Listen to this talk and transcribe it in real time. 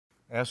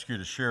ask you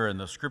to share in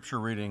the scripture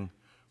reading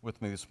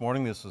with me this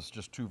morning. This is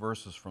just 2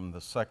 verses from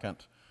the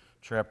second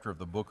chapter of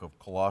the book of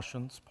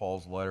Colossians,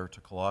 Paul's letter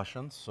to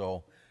Colossians.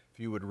 So if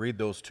you would read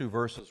those 2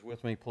 verses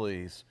with me,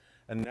 please.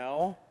 And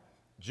now,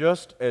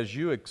 just as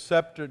you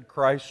accepted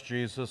Christ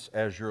Jesus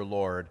as your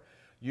Lord,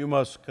 you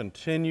must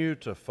continue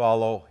to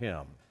follow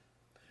him.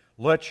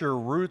 Let your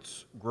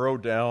roots grow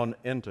down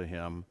into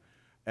him,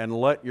 and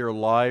let your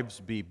lives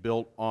be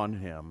built on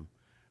him.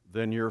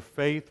 Then your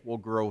faith will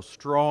grow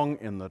strong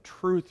in the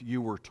truth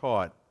you were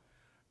taught,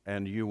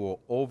 and you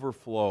will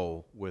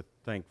overflow with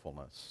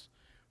thankfulness.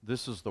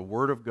 This is the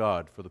word of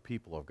God for the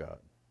people of God.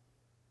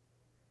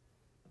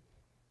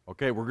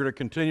 Okay, we're going to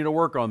continue to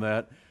work on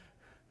that.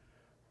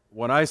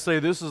 When I say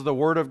this is the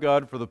word of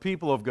God for the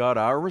people of God,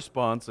 our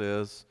response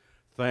is,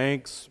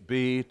 thanks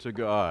be to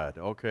God.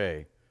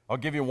 Okay, I'll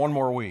give you one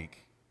more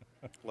week.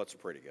 Let's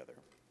pray together.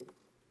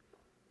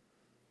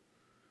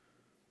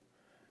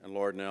 And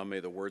Lord, now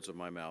may the words of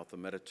my mouth, the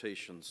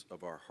meditations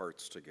of our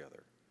hearts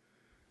together,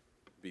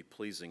 be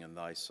pleasing in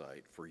thy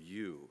sight, for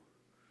you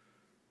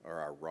are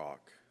our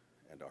rock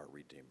and our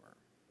Redeemer.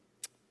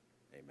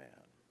 Amen.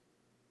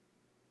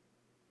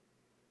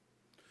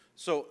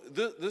 So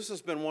this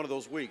has been one of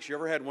those weeks. You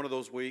ever had one of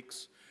those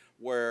weeks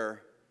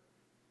where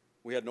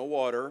we had no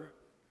water,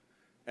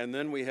 and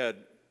then we had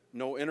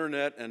no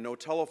internet and no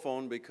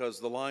telephone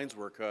because the lines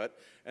were cut,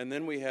 and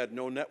then we had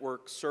no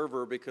network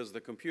server because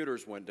the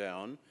computers went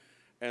down,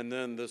 and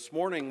then this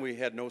morning we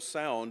had no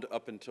sound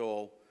up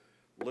until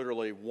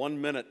literally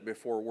 1 minute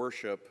before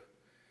worship.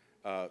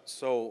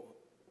 So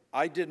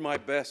I did my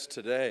best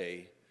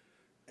today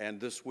and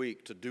this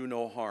week to do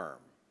no harm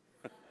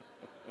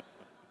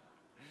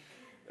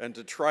and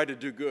to try to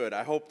do good.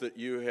 I hope that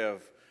you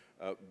have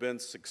been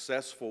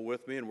successful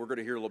with me, and we're going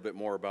to hear a little bit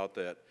more about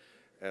that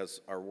as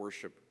our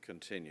worship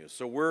continues.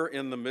 So we're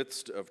in the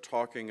midst of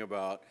talking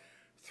about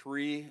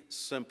 3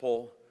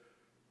 simple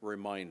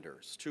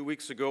reminders. 2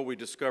 weeks ago, we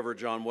discovered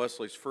John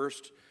Wesley's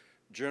first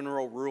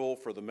general rule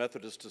for the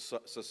Methodist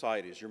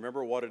societies. You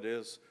remember what it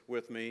is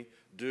with me?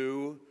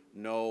 Do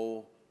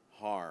no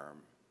harm.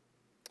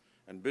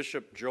 And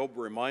Bishop Job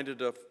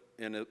reminded us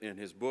in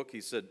his book,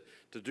 he said,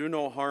 to do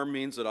no harm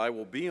means that I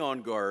will be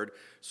on guard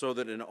so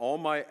that in all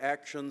my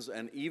actions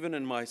and even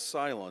in my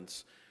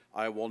silence,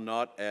 I will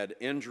not add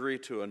injury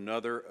to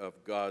another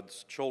of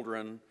God's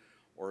children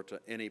or to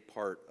any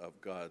part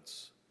of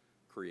God's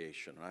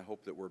creation. And I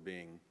hope that we're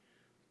being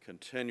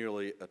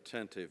continually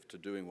attentive to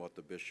doing what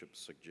the bishop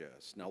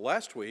suggests. Now,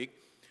 last week,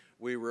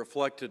 we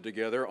reflected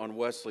together on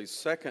Wesley's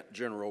second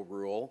general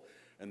rule,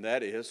 and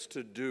that is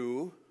to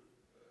do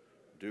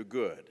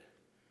good.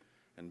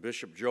 And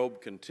Bishop Job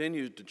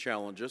continued to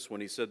challenge us when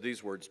he said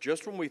these words,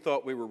 just when we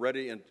thought we were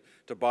ready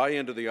to buy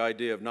into the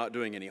idea of not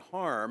doing any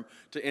harm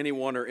to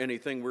anyone or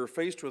anything, we're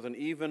faced with an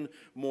even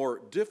more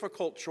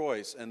difficult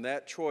choice, and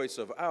that choice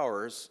of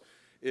ours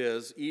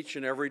is each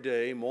and every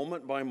day,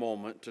 moment by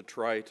moment, to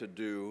try to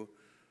do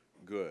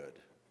good.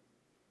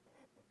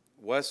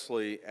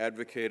 Wesley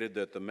advocated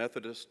that the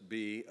Methodists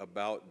be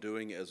about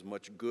doing as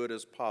much good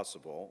as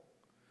possible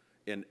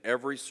in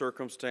every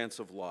circumstance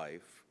of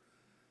life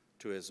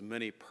to as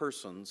many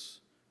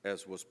persons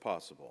as was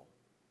possible.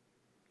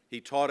 He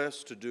taught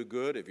us to do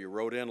good, if you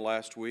wrote in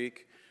last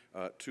week,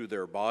 to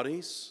their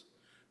bodies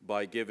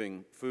by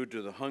giving food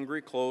to the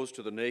hungry, clothes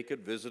to the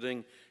naked,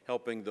 visiting,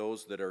 helping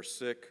those that are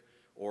sick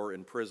or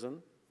in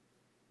prison.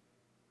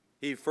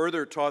 He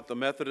further taught the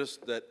Methodists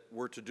that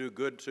we're to do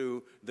good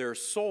to their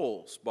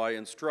souls by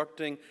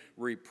instructing,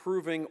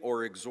 reproving,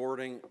 or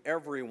exhorting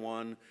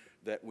everyone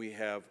that we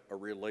have a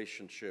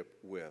relationship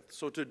with.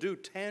 So to do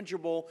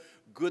tangible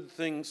good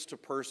things to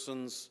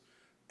persons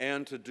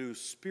and to do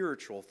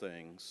spiritual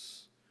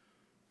things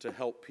to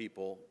help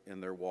people in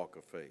their walk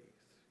of faith.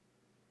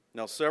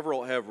 Now,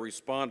 several have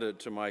responded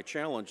to my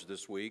challenge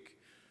this week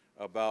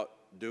about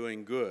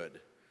doing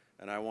good,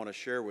 and I want to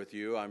share with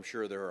you, I'm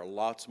sure there are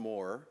lots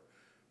more,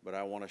 but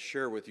I want to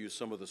share with you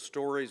some of the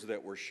stories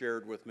that were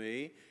shared with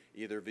me,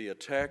 either via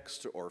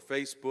text or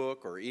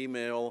Facebook or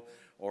email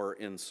or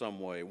in some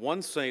way.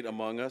 One saint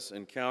among us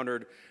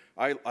encountered,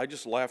 I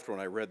just laughed when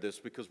I read this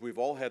because we've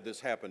all had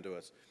this happen to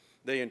us.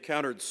 They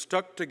encountered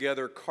stuck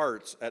together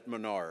carts at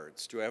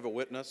Menards. Do I have a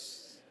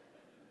witness?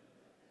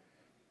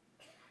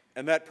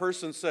 And that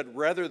person said,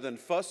 rather than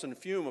fuss and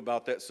fume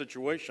about that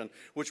situation,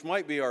 which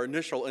might be our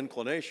initial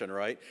inclination,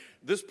 right?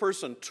 This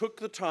person took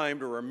the time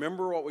to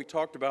remember what we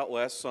talked about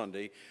last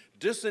Sunday,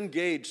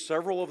 disengaged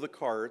several of the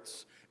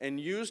carts, and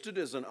used it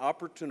as an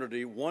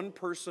opportunity, one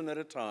person at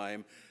a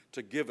time,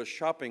 to give a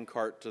shopping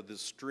cart to the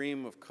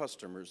stream of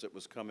customers that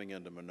was coming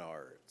into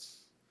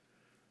Menards.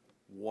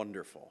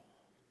 Wonderful.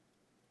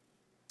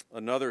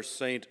 Another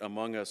saint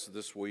among us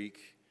this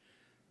week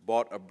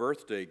bought a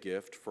birthday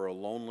gift for a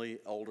lonely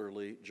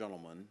elderly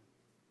gentleman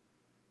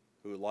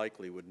who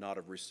likely would not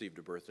have received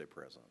a birthday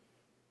present.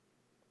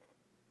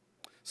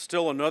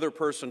 Still another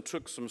person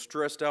took some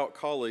stressed out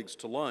colleagues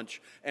to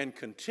lunch and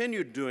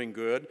continued doing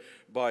good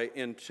by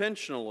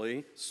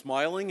intentionally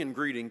smiling and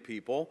greeting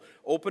people,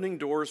 opening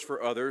doors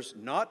for others,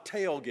 not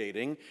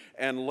tailgating,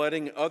 and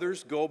letting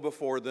others go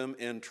before them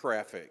in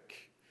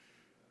traffic.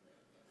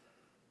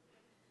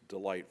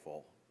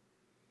 Delightful.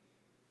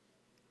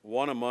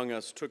 One among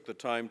us took the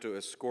time to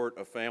escort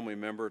a family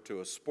member to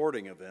a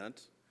sporting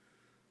event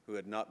who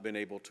had not been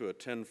able to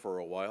attend for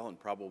a while and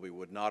probably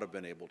would not have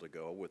been able to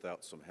go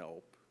without some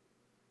help.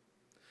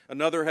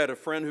 Another had a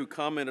friend who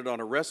commented on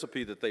a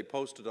recipe that they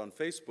posted on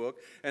Facebook,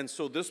 and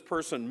so this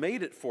person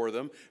made it for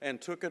them and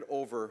took it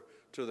over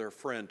to their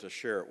friend to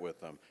share it with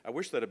them. I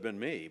wish that had been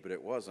me, but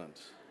it wasn't.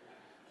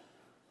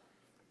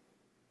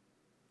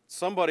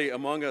 Somebody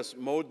among us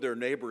mowed their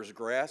neighbor's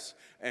grass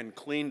and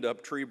cleaned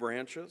up tree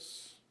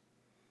branches.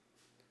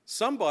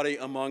 Somebody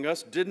among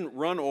us didn't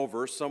run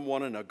over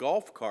someone in a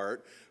golf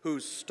cart who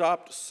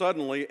stopped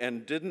suddenly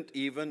and didn't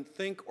even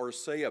think or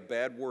say a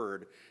bad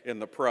word in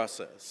the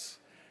process.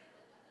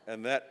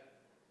 And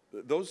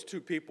those two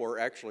people are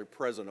actually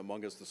present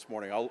among us this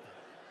morning.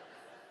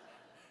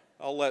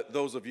 I'll let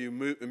those of you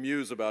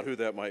muse about who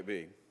that might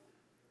be.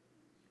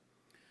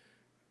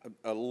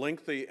 A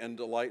lengthy and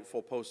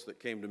delightful post that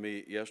came to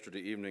me yesterday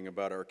evening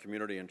about our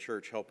community and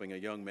church helping a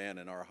young man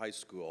in our high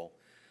school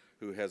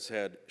who has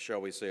had, shall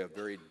we say, a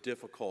very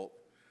difficult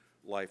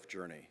life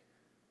journey.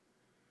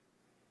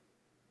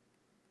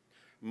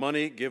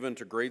 Money given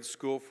to grade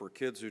school for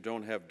kids who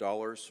don't have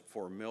dollars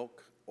for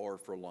milk or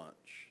for lunch.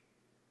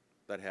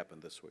 That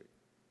happened this week.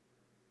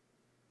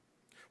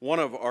 One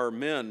of our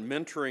men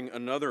mentoring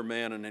another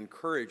man and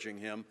encouraging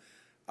him,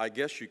 I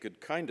guess you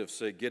could kind of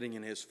say getting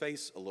in his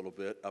face a little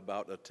bit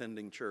about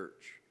attending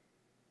church.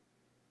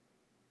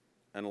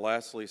 And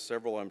lastly,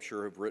 several I'm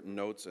sure have written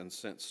notes and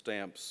sent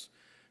stamps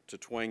to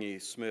Twangy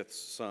Smith's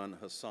son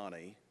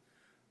Hassani,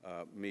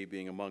 me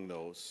being among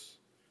those.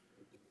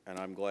 And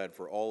I'm glad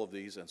for all of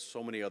these and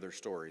so many other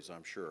stories,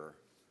 I'm sure,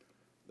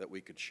 that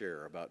we could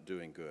share about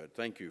doing good.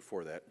 Thank you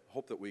for that.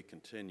 Hope that we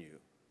continue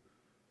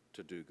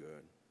to do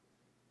good.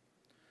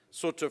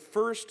 So to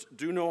first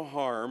do no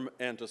harm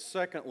and to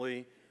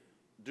secondly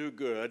do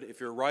good, if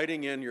you're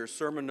writing in your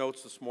sermon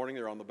notes this morning,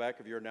 they're on the back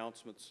of your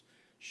announcements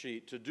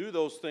sheet. To do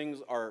those things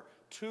are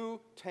two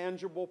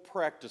tangible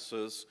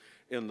practices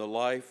in the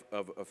life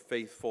of a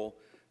faithful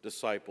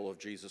disciple of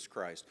Jesus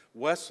Christ.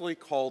 Wesley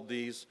called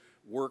these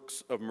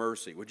works of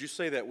mercy. Would you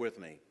say that with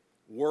me?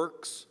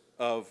 Works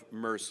of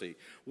mercy.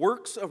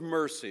 Works of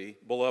mercy,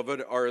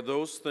 beloved, are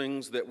those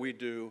things that we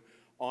do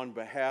on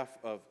behalf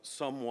of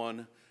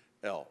someone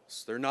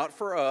else. They're not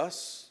for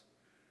us.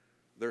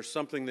 They're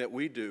something that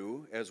we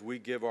do as we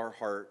give our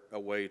heart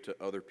away to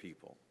other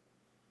people.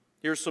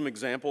 Here's some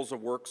examples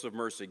of works of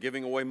mercy: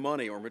 giving away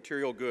money or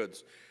material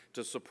goods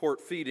to support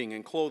feeding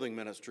and clothing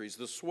ministries,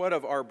 the sweat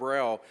of our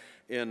brow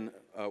in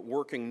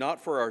working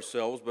not for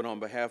ourselves but on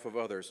behalf of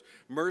others.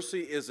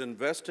 Mercy is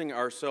investing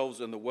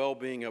ourselves in the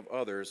well-being of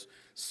others,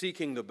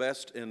 seeking the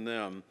best in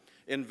them,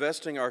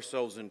 investing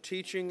ourselves in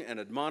teaching and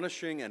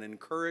admonishing and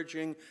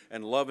encouraging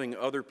and loving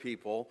other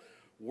people.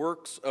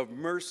 Works of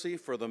mercy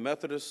for the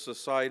Methodist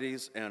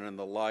societies and in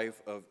the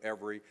life of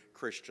every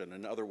Christian.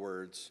 In other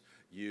words,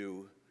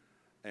 you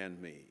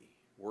and me.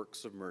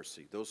 Works of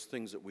mercy, those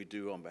things that we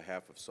do on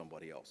behalf of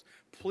somebody else.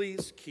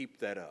 Please keep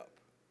that up.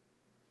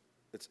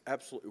 It's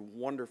absolutely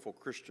wonderful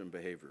Christian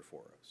behavior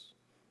for us.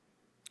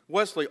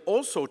 Wesley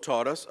also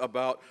taught us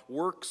about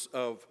works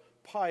of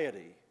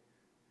piety.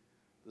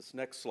 This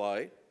next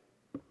slide.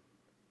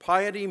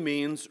 Piety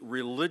means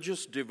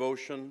religious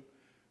devotion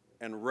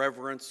and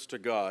reverence to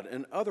God.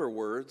 In other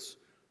words,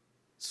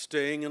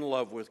 staying in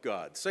love with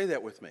God. Say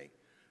that with me.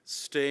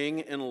 Staying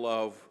in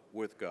love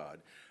with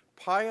God.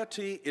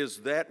 Piety is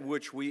that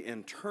which we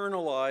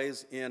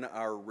internalize in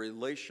our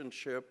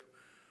relationship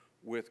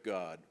with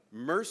God.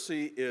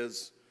 Mercy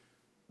is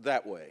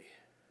that way,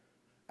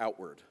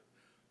 outward.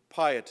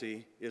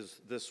 Piety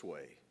is this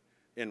way,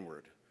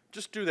 inward.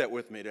 Just do that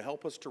with me to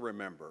help us to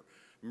remember.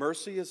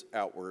 Mercy is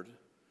outward.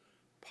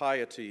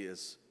 Piety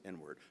is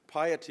inward.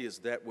 Piety is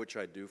that which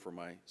I do for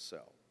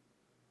myself.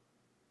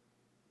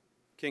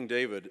 King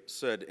David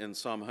said in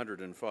Psalm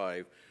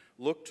 105,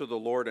 "Look to the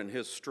Lord and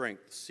his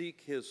strength.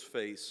 Seek his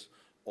face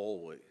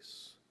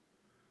always."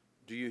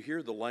 Do you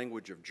hear the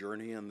language of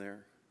journey in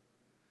there?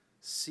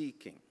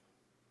 Seeking.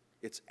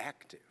 It's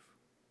active.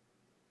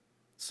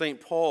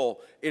 St.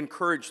 Paul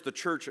encouraged the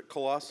church at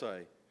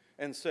Colossae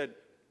and said,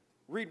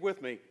 read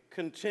with me,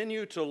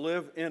 "Continue to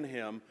live in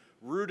him,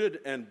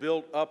 rooted and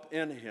built up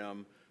in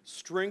him,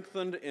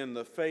 strengthened in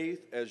the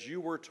faith as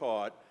you were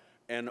taught,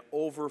 and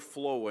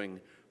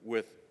overflowing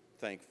with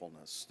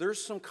thankfulness."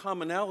 There's some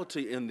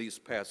commonality in these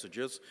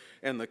passages,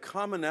 and the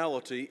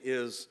commonality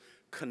is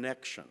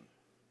connection.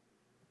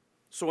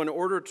 So in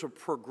order to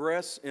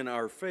progress in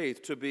our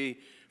faith, to be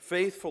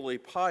faithfully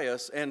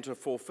pious, and to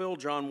fulfill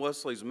John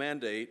Wesley's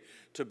mandate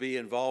to be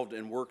involved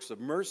in works of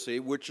mercy,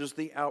 which is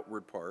the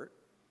outward part,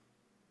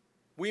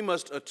 we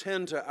must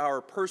attend to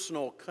our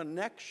personal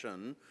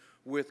connection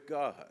with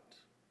God.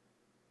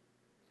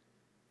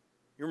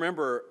 You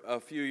remember a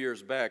few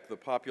years back, the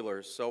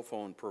popular cell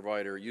phone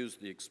provider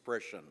used the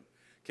expression,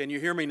 "Can you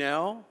hear me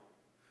now?"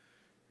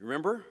 You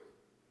remember?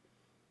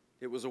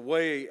 It was a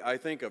way, I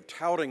think, of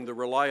touting the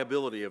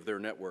reliability of their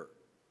network.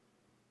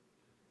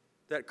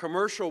 That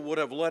commercial would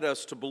have led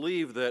us to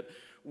believe that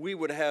we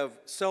would have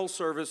cell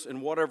service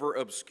in whatever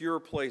obscure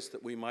place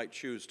that we might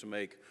choose to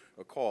make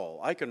a call.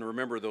 I can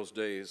remember those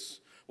days.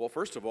 Well,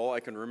 first of all,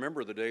 I can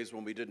remember the days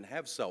when we didn't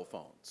have cell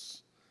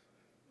phones.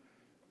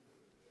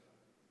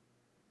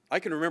 I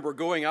can remember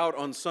going out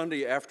on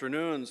Sunday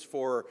afternoons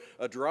for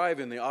a drive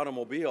in the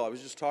automobile. I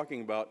was just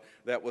talking about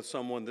that with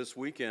someone this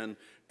weekend.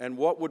 And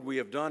what would we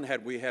have done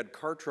had we had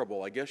car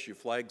trouble? I guess you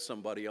flagged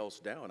somebody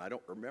else down. I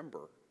don't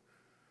remember.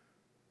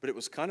 But it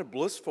was kind of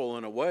blissful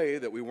in a way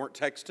that we weren't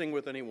texting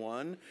with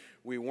anyone.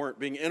 We weren't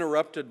being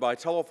interrupted by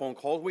telephone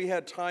calls. We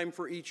had time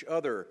for each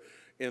other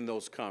in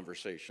those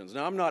conversations.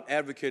 Now, I'm not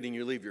advocating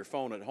you leave your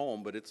phone at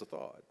home, but it's a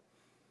thought.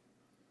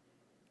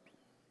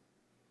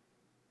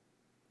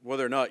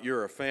 Whether or not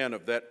you're a fan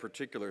of that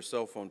particular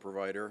cell phone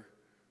provider,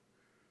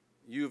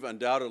 you've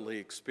undoubtedly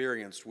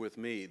experienced with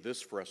me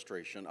this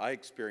frustration. I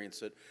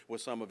experience it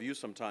with some of you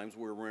sometimes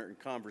where we're in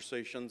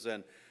conversations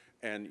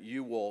and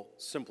you will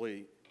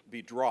simply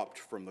be dropped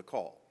from the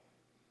call.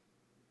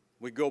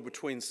 We go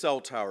between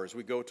cell towers.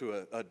 We go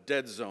to a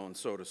dead zone,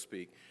 so to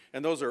speak.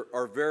 And those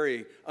are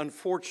very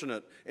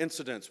unfortunate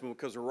incidents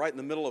because we're right in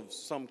the middle of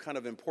some kind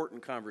of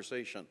important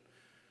conversation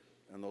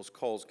and those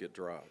calls get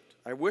dropped.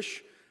 I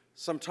wish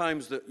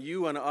sometimes that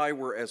you and I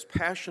were as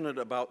passionate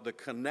about the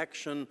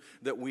connection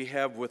that we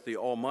have with the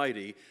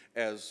Almighty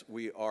as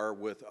we are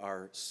with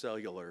our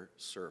cellular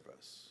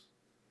service.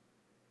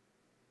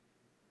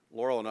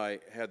 Laurel and I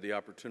had the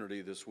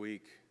opportunity this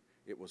week.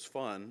 It was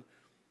fun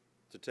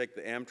to take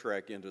the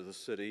Amtrak into the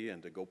city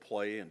and to go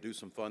play and do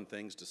some fun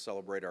things to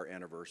celebrate our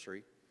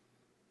anniversary.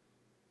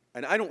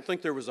 And I don't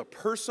think there was a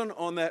person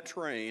on that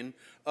train,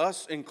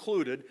 us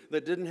included,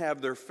 that didn't have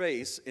their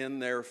face in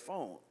their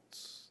phones.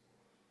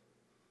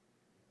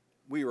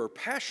 We were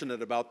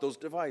passionate about those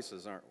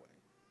devices, aren't we?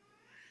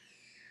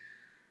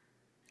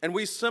 And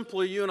we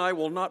simply, you and I,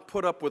 will not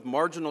put up with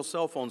marginal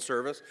cell phone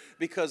service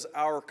because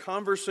our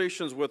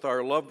conversations with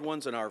our loved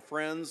ones and our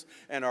friends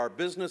and our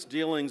business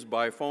dealings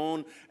by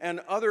phone and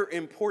other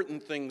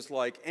important things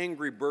like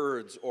Angry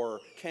Birds or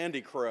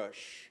Candy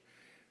Crush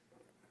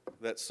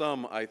that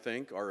some, I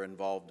think, are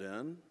involved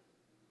in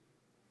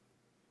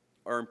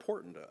are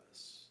important to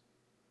us.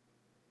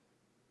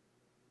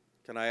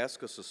 Can I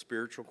ask us a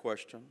spiritual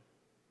question?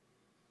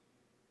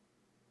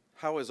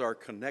 How is our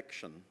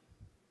connection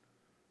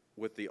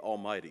with the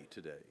Almighty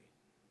today?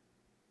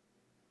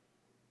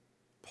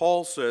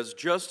 Paul says,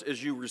 just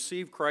as you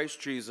receive Christ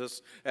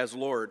Jesus as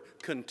Lord,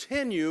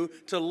 continue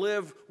to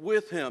live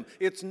with Him.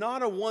 It's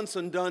not a once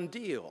and done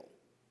deal.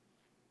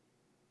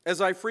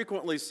 As I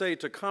frequently say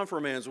to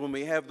confirmands when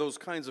we have those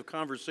kinds of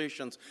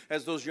conversations,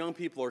 as those young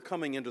people are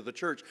coming into the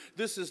church,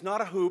 this is not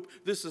a hoop,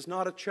 this is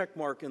not a check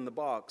mark in the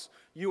box.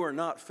 You are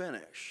not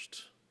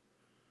finished.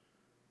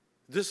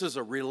 This is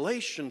a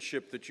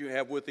relationship that you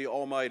have with the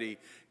Almighty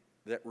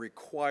that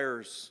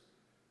requires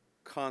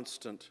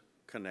constant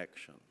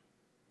connection.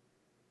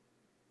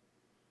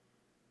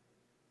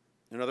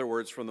 In other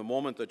words, from the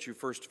moment that you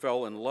first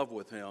fell in love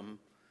with Him,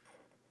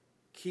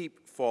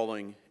 keep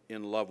falling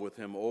in love with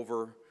Him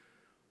over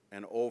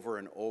and over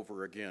and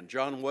over again.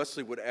 John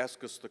Wesley would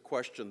ask us the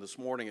question this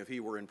morning if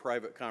he were in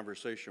private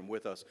conversation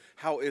with us,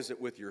 how is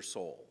it with your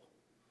soul?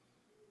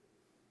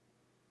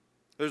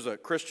 There's a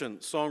Christian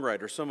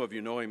songwriter, some of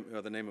you know him,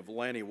 the name of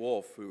Lanny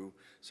Wolfe, who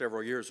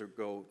several years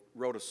ago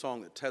wrote a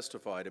song that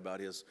testified about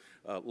his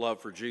love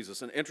for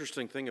Jesus. An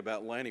interesting thing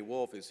about Lanny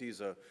Wolfe is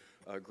he's a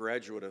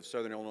graduate of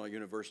Southern Illinois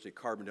University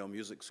Carbondale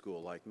Music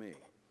School like me.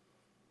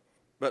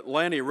 But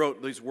Lanny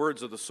wrote these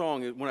words of the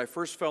song, when I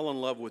first fell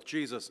in love with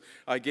Jesus,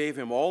 I gave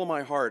Him all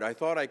my heart. I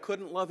thought I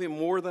couldn't love Him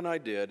more than I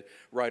did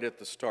right at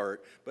the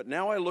start. But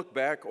now I look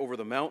back over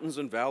the mountains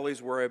and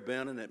valleys where I've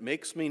been, and it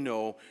makes me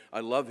know I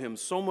love Him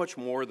so much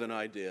more than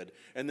I did.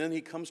 And then he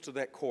comes to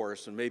that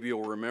chorus, and maybe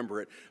you'll remember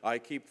it. I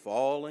keep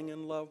falling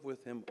in love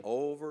with Him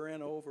over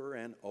and over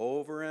and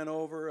over and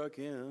over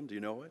again. Do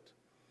you know it?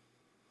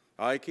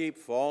 I keep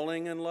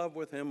falling in love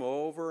with Him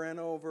over and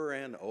over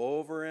and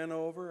over and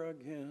over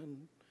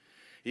again.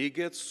 He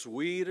gets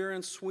sweeter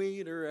and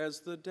sweeter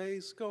as the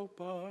days go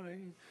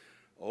by.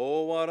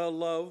 Oh, what a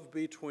love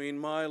between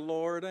my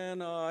Lord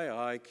and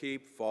I. I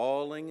keep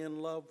falling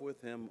in love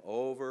with Him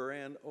over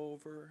and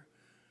over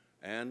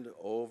and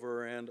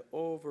over and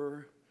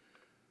over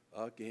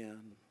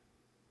again.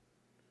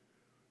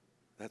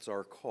 That's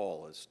our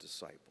call as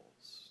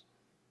disciples.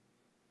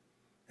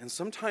 And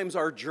sometimes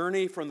our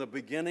journey from the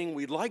beginning,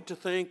 we'd like to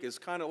think, is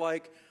kind of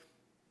like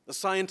a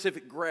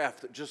scientific graph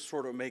that just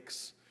sort of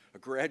makes a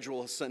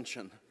gradual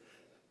ascension.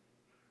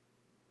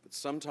 But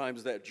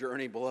sometimes that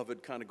journey,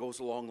 beloved, kind of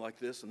goes along like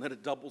this, and then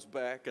it doubles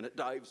back, and it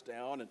dives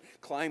down, and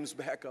climbs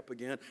back up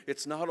again.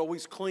 It's not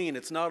always clean.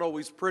 It's not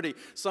always pretty.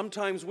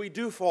 Sometimes we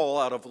do fall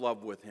out of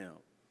love with Him.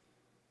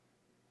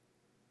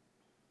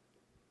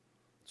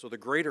 So the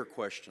greater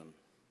question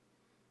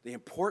The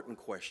important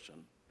question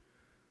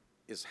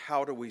is,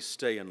 how do we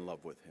stay in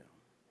love with Him?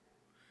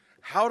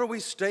 How do we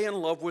stay in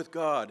love with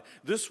God?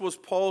 This was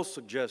Paul's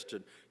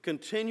suggestion.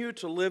 Continue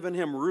to live in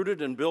Him,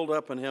 rooted and built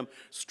up in Him,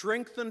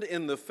 strengthened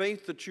in the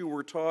faith that you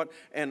were taught,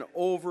 and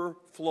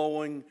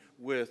overflowing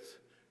with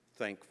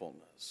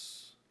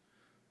thankfulness.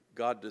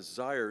 God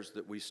desires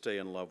that we stay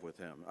in love with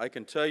Him. I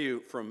can tell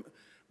you from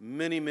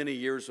many, many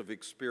years of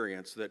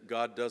experience that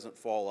God doesn't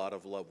fall out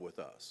of love with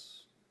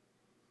us.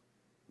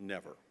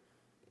 Never.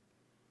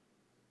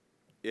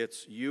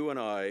 It's you and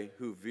I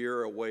who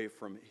veer away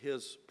from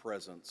His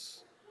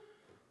presence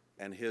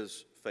and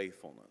His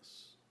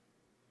faithfulness.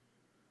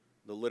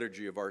 The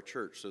liturgy of our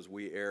church says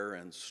we err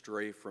and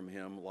stray from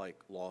Him like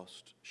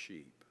lost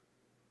sheep.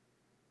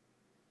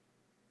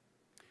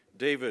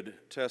 David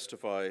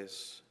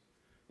testifies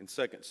in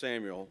 2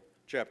 Samuel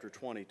chapter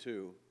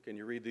 22. Can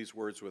you read these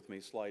words with me?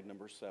 Slide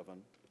number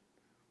 7.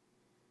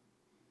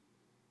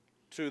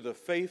 To the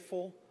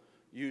faithful,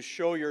 you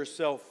show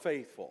yourself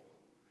faithful.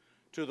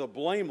 To the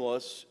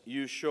blameless,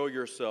 you show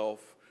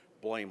yourself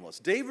blameless.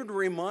 David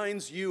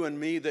reminds you and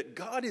me that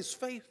God is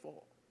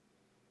faithful.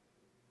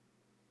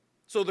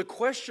 So the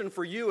question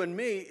for you and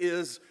me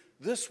is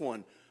this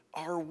one: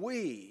 are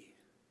we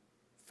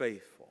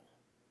faithful?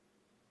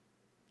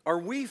 Are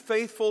we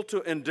faithful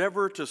to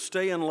endeavor to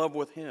stay in love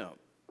with Him?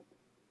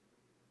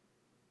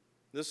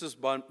 This has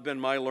been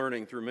my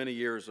learning through many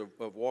years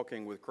of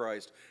walking with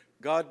Christ.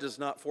 God does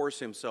not force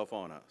Himself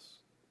on us.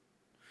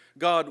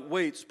 God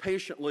waits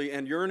patiently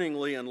and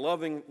yearningly and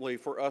lovingly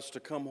for us to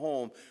come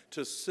home,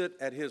 to sit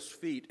at His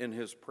feet in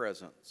His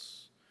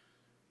presence.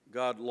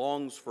 God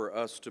longs for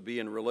us to be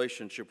in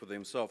relationship with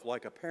Himself,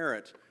 like a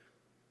parent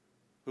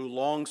who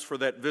longs for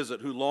that visit,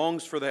 who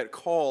longs for that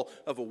call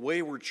of a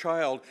wayward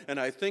child. And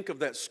I think of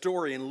that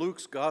story in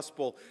Luke's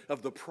gospel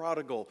of the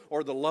prodigal,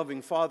 or the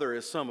loving father,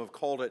 as some have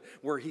called it,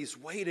 where he's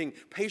waiting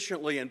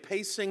patiently and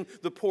pacing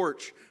the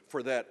porch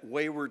for that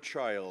wayward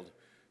child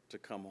to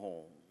come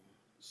home.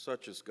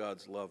 Such is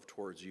God's love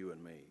towards you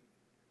and me.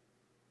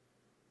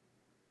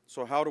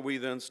 So how do we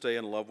then stay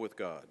in love with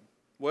God?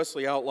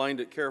 Wesley outlined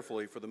it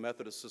carefully for the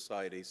Methodist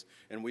societies,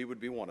 and we would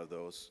be one of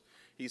those.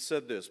 He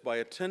said this: by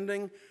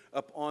attending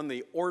upon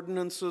the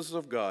ordinances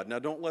of God. Now,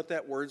 don't let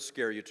that word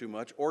scare you too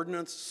much.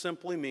 Ordinance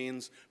simply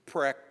means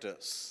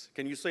practice.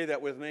 Can you say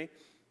that with me?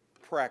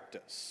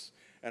 Practice.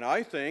 And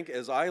I think,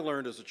 as I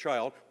learned as a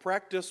child,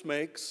 practice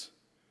makes,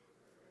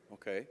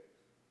 okay?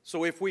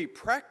 So if we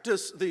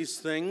practice these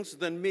things,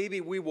 then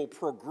maybe we will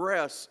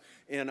progress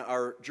in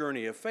our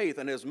journey of faith.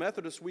 And as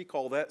Methodists, we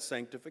call that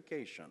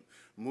sanctification,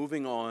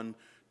 moving on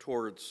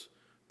towards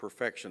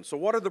perfection. So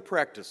what are the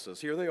practices?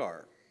 Here they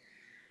are: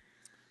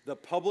 the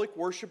public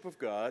worship of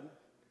God,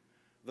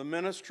 the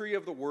ministry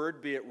of the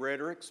Word, be it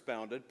read or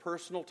expounded,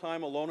 personal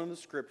time alone in the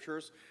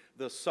Scriptures,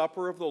 the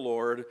supper of the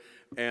Lord,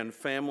 and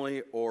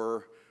family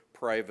or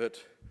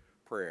private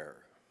prayer.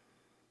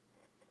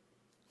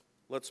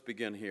 Let's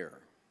begin here.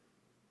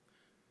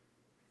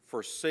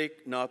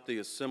 Forsake not the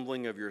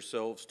assembling of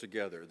yourselves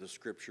together, the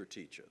Scripture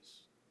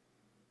teaches.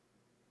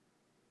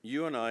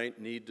 You and I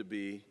need to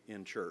be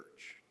in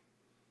church.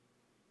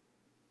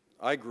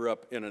 I grew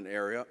up in an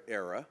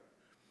era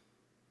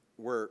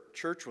where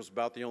church was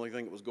about the only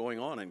thing that was going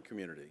on in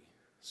community.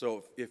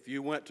 So if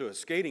you went to a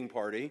skating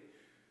party,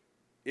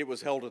 it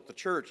was held at the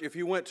church. If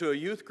you went to a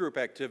youth group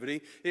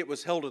activity, it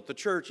was held at the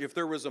church. If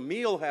there was a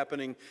meal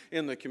happening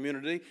in the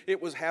community,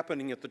 it was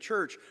happening at the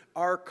church.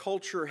 Our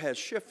culture has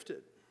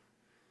shifted.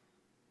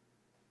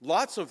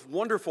 Lots of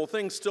wonderful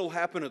things still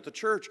happen at the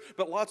church,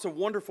 but lots of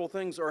wonderful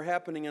things are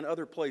happening in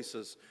other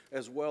places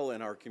as well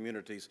in our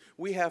communities.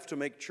 We have to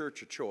make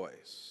church a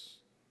choice.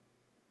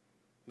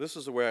 This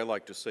is the way I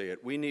like to say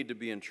it. We need to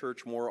be in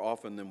church more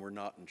often than we're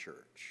not in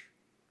church.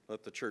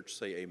 Let the church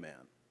say amen.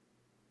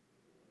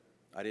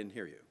 I didn't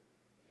hear you.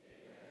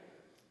 Amen.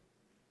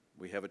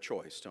 We have a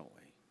choice, don't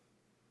we?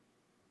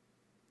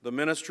 The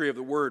ministry of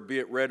the Word, be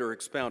it read or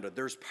expounded.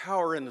 There's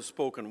power in the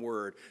spoken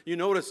Word. You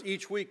notice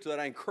each week that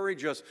I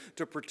encourage us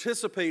to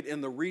participate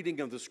in the reading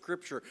of the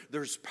Scripture.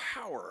 There's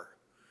power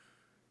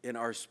in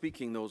our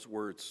speaking those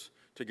words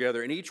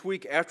together. And each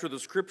week after the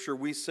Scripture,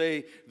 we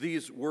say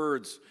these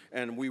words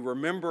and we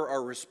remember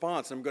our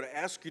response. I'm going to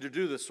ask you to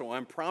do this, so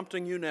I'm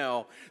prompting you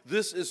now.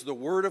 This is the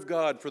Word of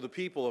God for the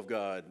people of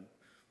God.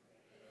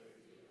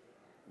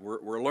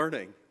 We're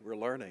learning. We're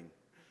learning.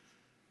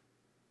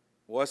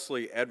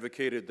 Wesley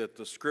advocated that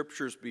the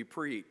Scriptures be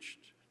preached.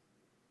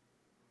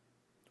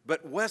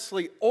 But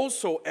Wesley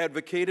also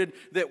advocated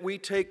that we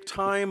take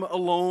time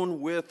alone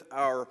with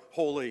our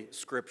Holy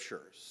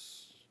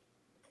Scriptures.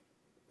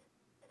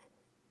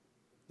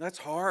 That's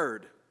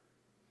hard.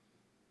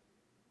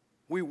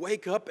 We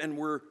wake up and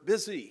we're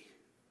busy.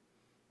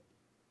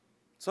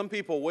 Some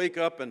people wake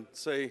up and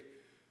say,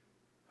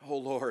 "Oh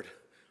Lord,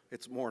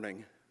 it's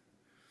morning."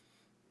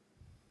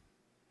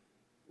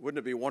 Wouldn't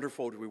it be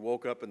wonderful if we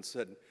woke up and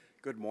said,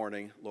 "Good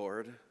morning,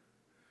 Lord,"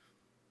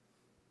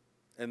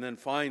 and then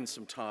find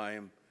some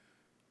time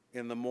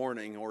in the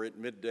morning or at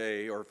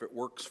midday, or if it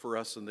works for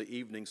us in the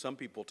evening. Some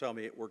people tell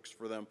me it works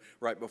for them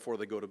right before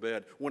they go to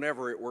bed.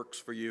 Whenever it works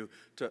for you,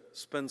 to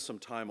spend some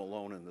time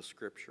alone in the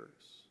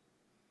Scriptures.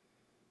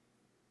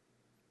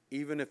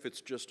 Even if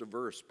it's just a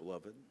verse,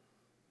 beloved.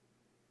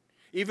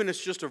 Even if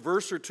it's just a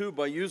verse or two,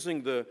 by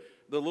using the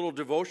little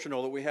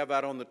devotional that we have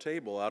out on the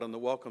table, out in the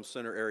Welcome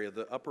Center area,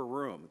 the upper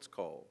room it's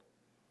called.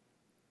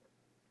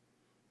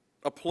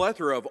 A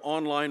plethora of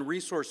online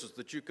resources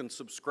that you can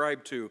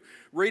subscribe to,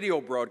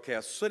 radio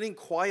broadcasts, sitting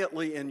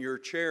quietly in your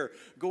chair,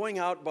 going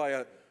out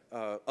by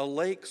a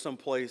lake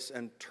someplace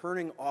and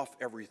turning off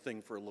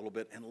everything for a little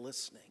bit and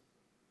listening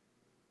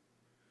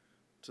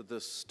to the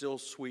still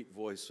sweet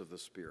voice of the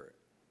Spirit.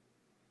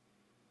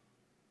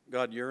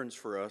 God yearns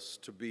for us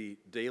to be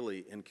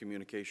daily in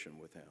communication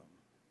with Him.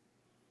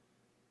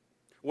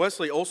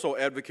 Wesley also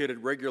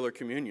advocated regular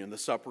communion, the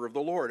supper of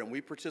the Lord, and we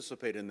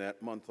participate in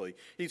that monthly.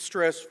 He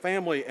stressed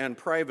family and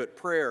private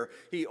prayer.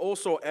 He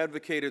also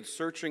advocated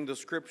searching the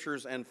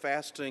Scriptures and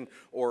fasting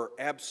or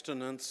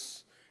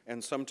abstinence,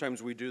 and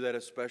sometimes we do that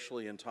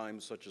especially in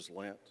times such as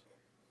Lent.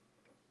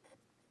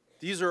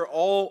 These are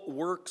all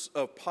works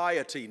of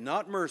piety,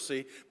 not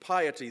mercy,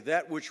 piety,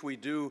 that which we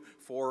do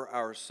for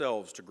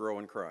ourselves to grow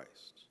in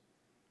Christ.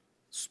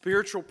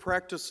 Spiritual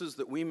practices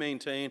that we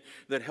maintain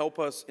that help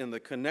us in the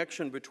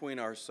connection between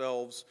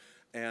ourselves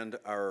and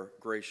our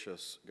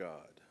gracious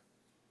God.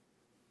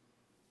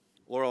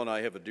 Laurel and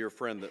I have a dear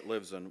friend that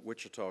lives in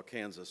Wichita,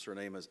 Kansas. Her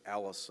name is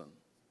Allison.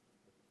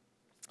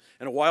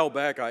 And a while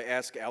back I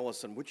asked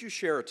Allison, would you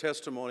share a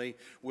testimony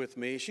with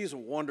me? She's a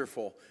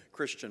wonderful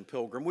Christian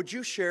pilgrim. Would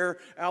you share,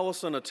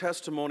 Allison, a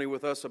testimony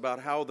with us about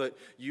how that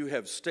you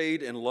have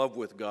stayed in love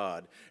with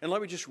God? And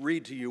let me just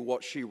read to you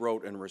what she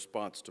wrote in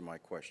response to my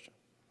question.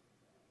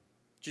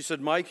 She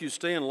said, Mike, you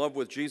stay in love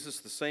with Jesus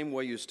the same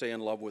way you stay in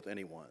love with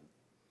anyone.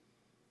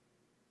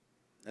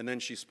 And then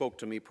she spoke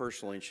to me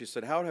personally, and she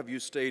said, how have you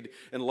stayed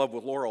in love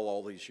with Laurel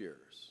all these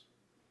years?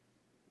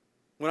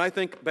 When I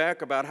think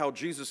back about how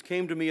Jesus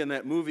came to me in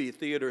that movie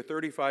theater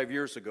 35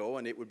 years ago,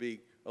 and it would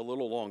be a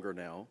little longer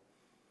now,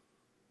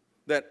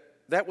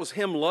 that was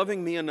Him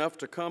loving me enough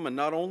to come and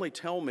not only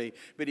tell me,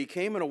 but He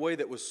came in a way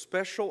that was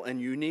special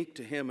and unique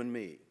to Him and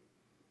me.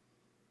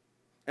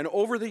 And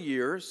over the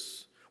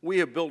years, we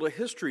have built a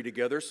history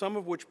together, some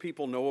of which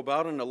people know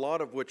about and a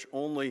lot of which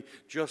only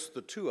just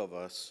the two of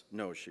us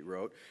know, she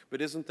wrote.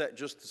 But isn't that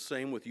just the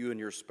same with you and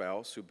your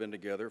spouse who've been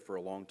together for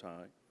a long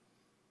time?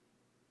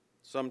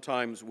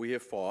 Sometimes we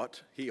have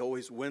fought. He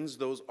always wins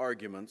those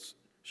arguments,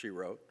 she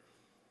wrote.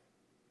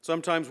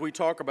 Sometimes we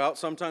talk about,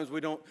 sometimes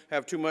we don't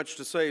have too much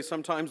to say.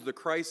 Sometimes the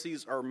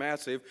crises are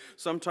massive.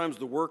 Sometimes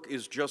the work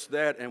is just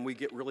that and we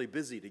get really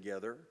busy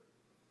together.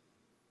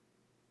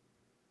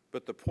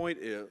 But the point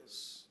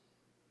is,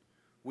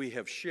 we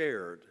have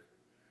shared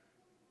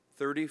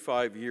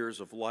 35 years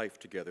of life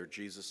together,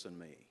 Jesus and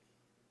me.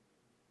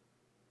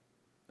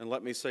 And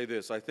let me say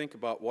this, I think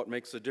about what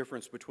makes the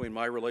difference between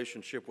my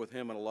relationship with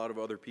Him and a lot of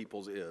other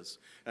people's is.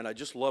 And I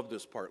just love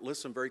this part.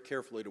 Listen very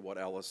carefully to what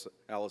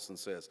Allison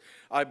says.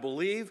 I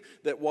believe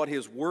that what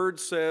His Word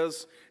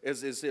says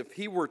is as if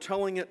He were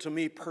telling it to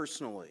me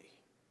personally.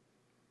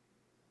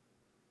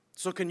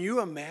 So can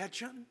you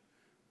imagine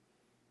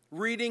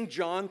reading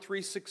John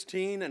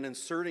 3:16 and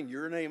inserting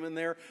your name in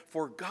there?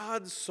 For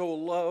God so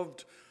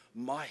loved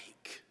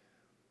Mike.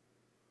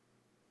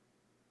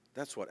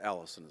 That's what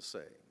Allison is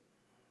saying.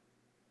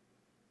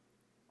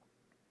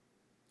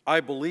 I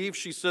believe,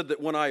 she said,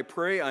 that when I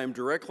pray, I am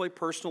directly,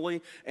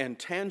 personally, and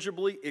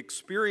tangibly,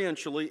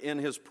 experientially in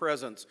His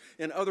presence.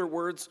 In other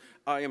words,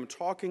 I am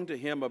talking to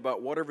Him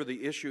about whatever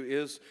the issue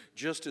is,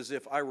 just as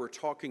if I were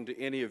talking to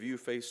any of you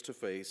face to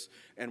face.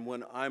 And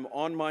when I'm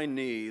on my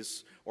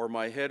knees or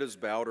my head is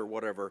bowed or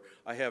whatever,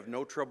 I have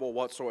no trouble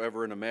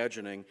whatsoever in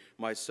imagining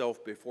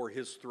myself before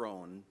His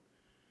throne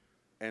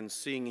and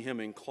seeing Him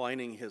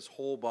inclining His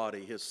whole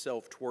body, His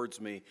self towards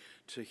me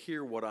to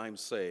hear what I'm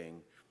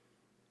saying.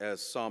 As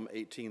Psalm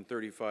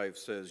 18:35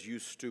 says, you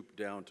stoop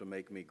down to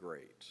make me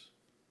great.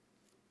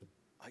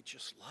 I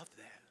just love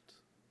that.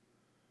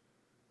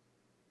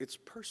 It's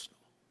personal.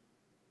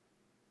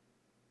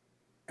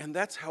 And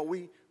that's how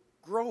we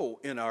grow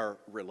in our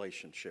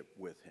relationship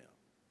with Him.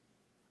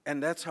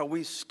 And that's how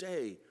we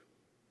stay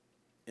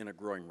in a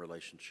growing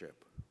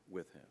relationship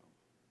with Him.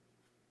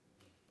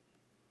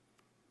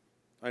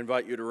 I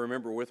invite you to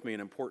remember with me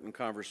an important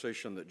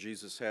conversation that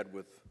Jesus had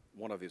with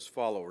one of His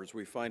followers.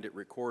 We find it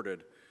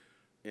recorded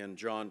in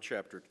John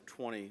chapter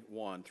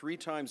 21. 3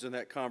 times in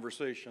that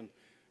conversation,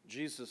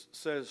 Jesus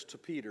says to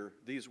Peter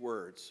these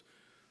words,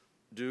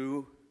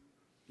 do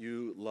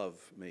you love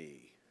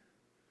me?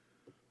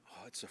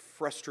 Oh, it's a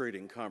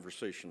frustrating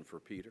conversation for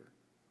Peter.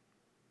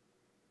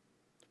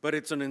 But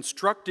it's an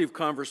instructive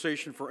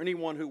conversation for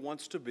anyone who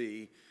wants to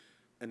be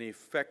an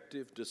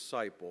effective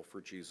disciple for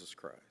Jesus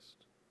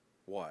Christ.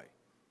 Why?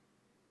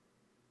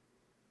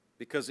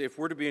 Because if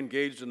we're to be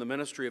engaged in the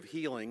ministry of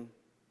healing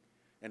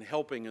and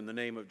helping in the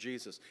name of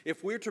Jesus.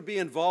 If we're to be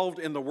involved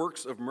in the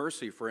works of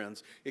mercy,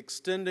 friends,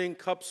 extending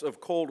cups of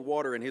cold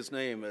water in his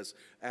name as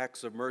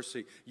acts of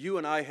mercy, you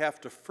and I have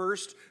to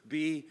first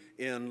be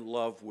in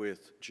love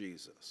with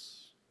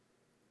Jesus.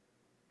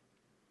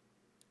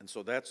 And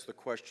so that's the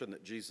question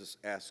that Jesus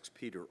asks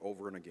Peter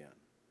over and again.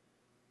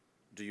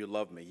 Do you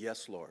love me?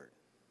 Yes, Lord.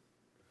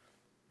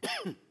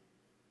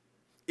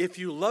 If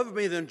you love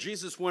me, then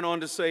Jesus went on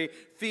to say,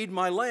 feed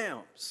my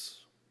lambs.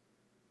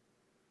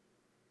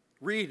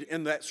 Read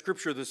in that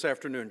scripture this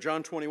afternoon,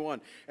 John 21.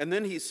 And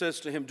then he says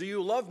to him, do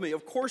you love me?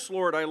 Of course,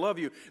 Lord, I love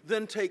you.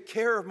 Then take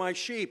care of my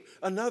sheep.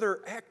 Another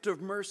act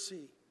of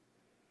mercy.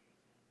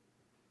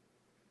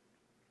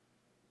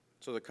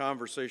 So the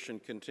conversation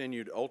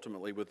continued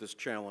ultimately with this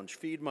challenge,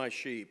 feed my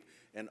sheep,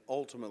 and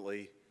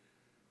ultimately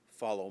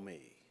follow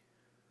me.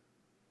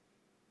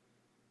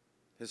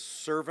 His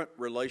servant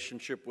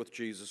relationship with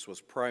Jesus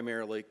was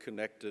primarily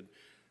connected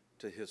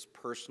to his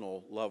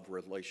personal love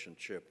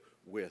relationship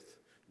with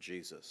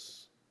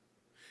Jesus.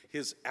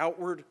 His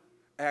outward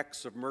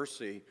acts of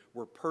mercy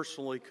were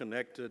personally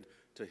connected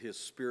to his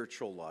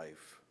spiritual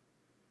life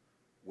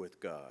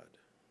with God.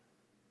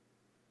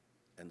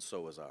 And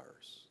so is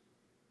ours.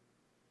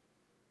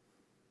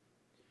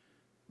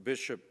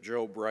 Bishop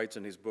Job writes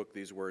in his book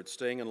these words,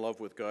 staying in love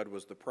with God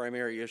was the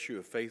primary issue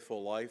of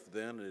faithful life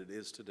then and it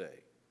is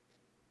today.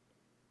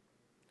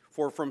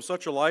 For from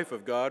such a life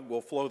of God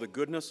will flow the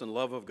goodness and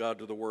love of God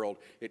to the world.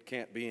 It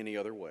can't be any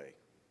other way.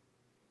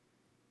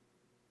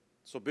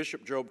 So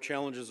Bishop Job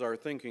challenges our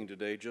thinking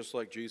today, just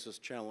like Jesus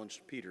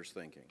challenged Peter's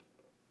thinking.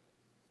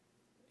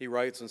 He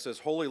writes and says,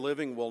 holy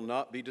living will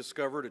not be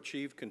discovered,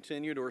 achieved,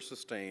 continued, or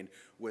sustained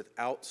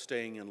without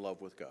staying in love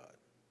with God.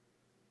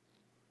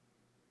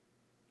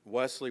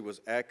 Wesley was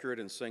accurate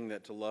in saying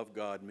that to love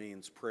God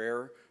means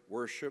prayer,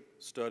 worship,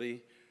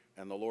 study,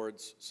 and the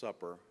Lord's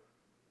Supper.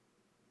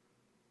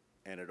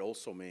 And it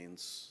also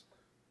means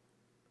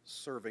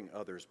serving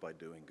others by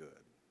doing good.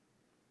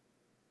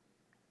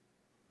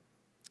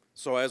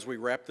 So as we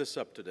wrap this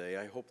up today,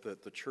 I hope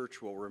that the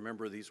church will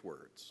remember these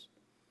words.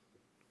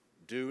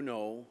 Do,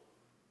 know,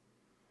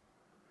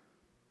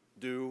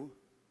 do,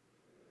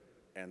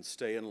 and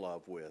stay in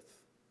love with.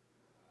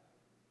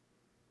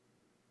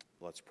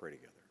 Let's pray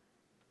together.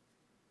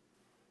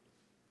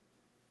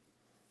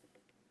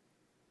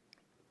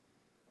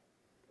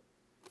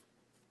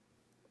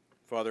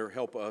 Father,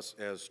 help us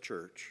as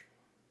church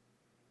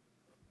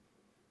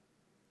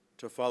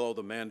to follow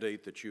the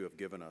mandate that you have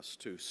given us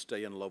to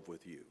stay in love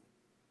with you.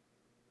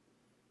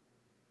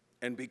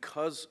 And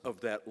because of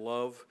that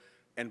love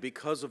and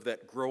because of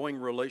that growing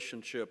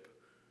relationship,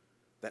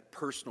 that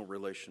personal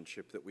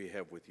relationship that we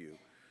have with you,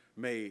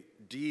 may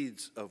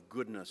deeds of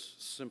goodness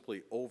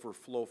simply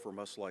overflow from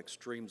us like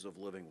streams of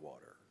living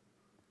water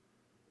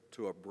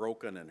to a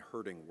broken and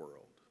hurting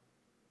world.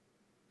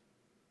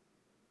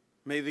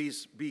 May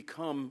these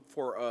become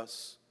for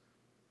us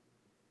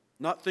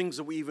not things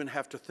that we even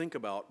have to think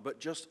about,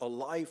 but just a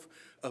life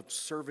of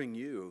serving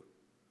you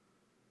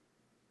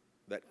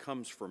that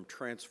comes from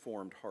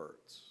transformed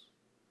hearts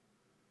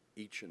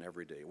each and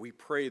every day. We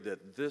pray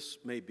that this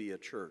may be a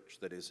church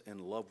that is in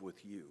love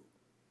with you,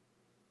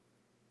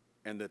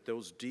 and that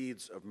those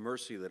deeds of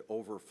mercy that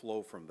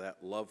overflow from that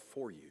love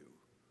for you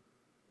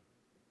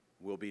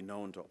will be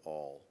known to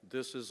all.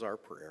 This is our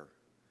prayer.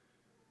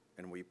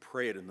 And we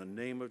pray it in the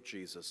name of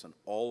Jesus, and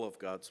all of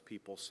God's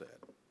people said.